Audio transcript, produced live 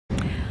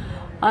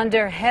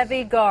Under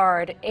heavy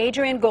guard,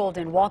 Adrian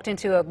Golden walked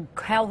into a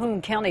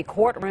Calhoun County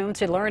courtroom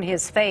to learn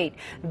his fate.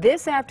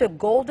 This after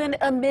Golden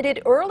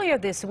admitted earlier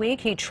this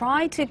week he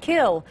tried to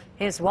kill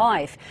his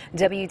wife.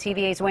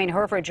 WTVA's Wayne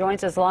Herford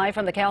joins us live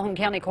from the Calhoun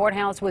County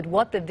Courthouse with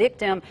what the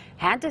victim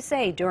had to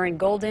say during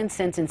Golden's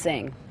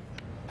sentencing.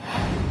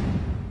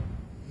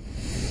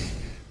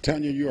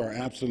 Tanya, you are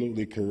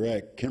absolutely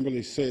correct.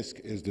 Kimberly Sisk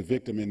is the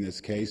victim in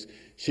this case.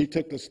 She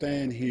took the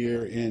stand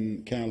here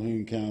in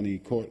Calhoun County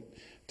Court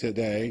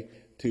today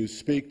to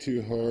speak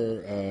to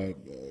her,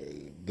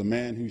 the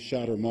man who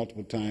shot her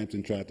multiple times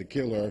and tried to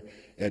kill her,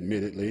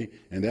 admittedly,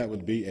 and that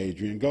would be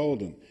Adrian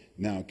Golden.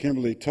 Now,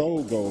 Kimberly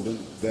told Golden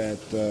that,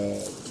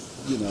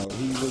 he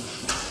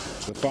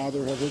was the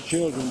father of her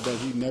children, but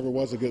he never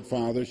was a good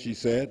father, she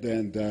said,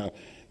 and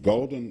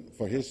Golden,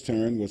 for his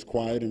turn, was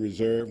quiet and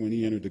reserved when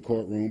he entered the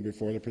courtroom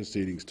before the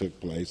proceedings took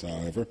place,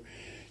 however.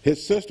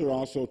 His sister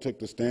also took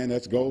the stand.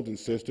 That's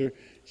Golden's sister.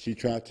 She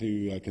tried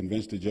to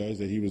convince the judge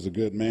that he was a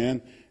good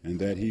man and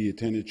that he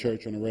attended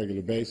church on a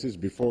regular basis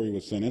before he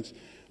was sentenced.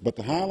 But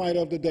the highlight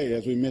of the day,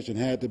 as we mentioned,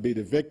 had to be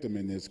the victim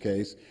in this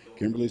case,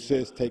 Kimberly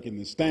Sisk, taking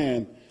the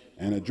stand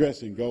and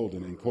addressing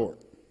Golden in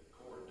court.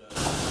 I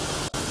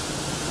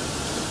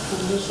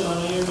just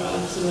want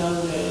everybody to know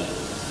that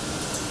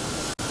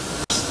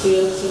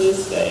still to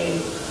this day,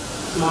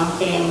 my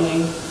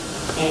family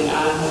and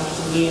I have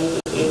to live.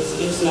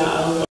 It's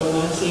not over.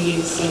 Once he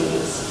gets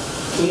sentenced,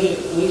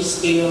 we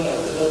still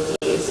have to go through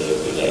this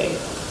every day.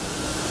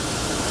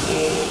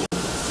 And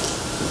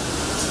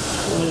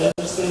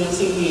whatever sentence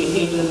he gets,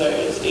 he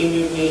deserves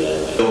every bit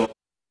of it.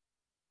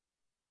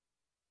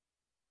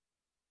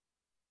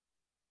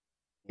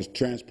 Was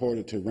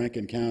transported to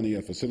Rankin County,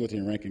 a facility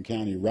in Rankin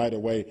County, right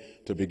away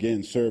to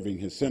begin serving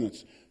his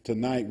sentence.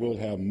 Tonight we'll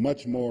have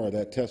much more of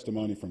that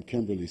testimony from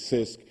Kimberly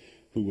Sisk,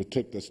 who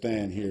took the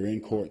stand here in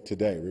court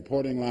today.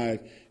 Reporting live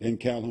in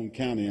Calhoun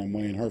County, I'm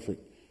Wayne Herford,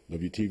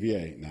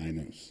 WTVA 9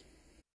 News.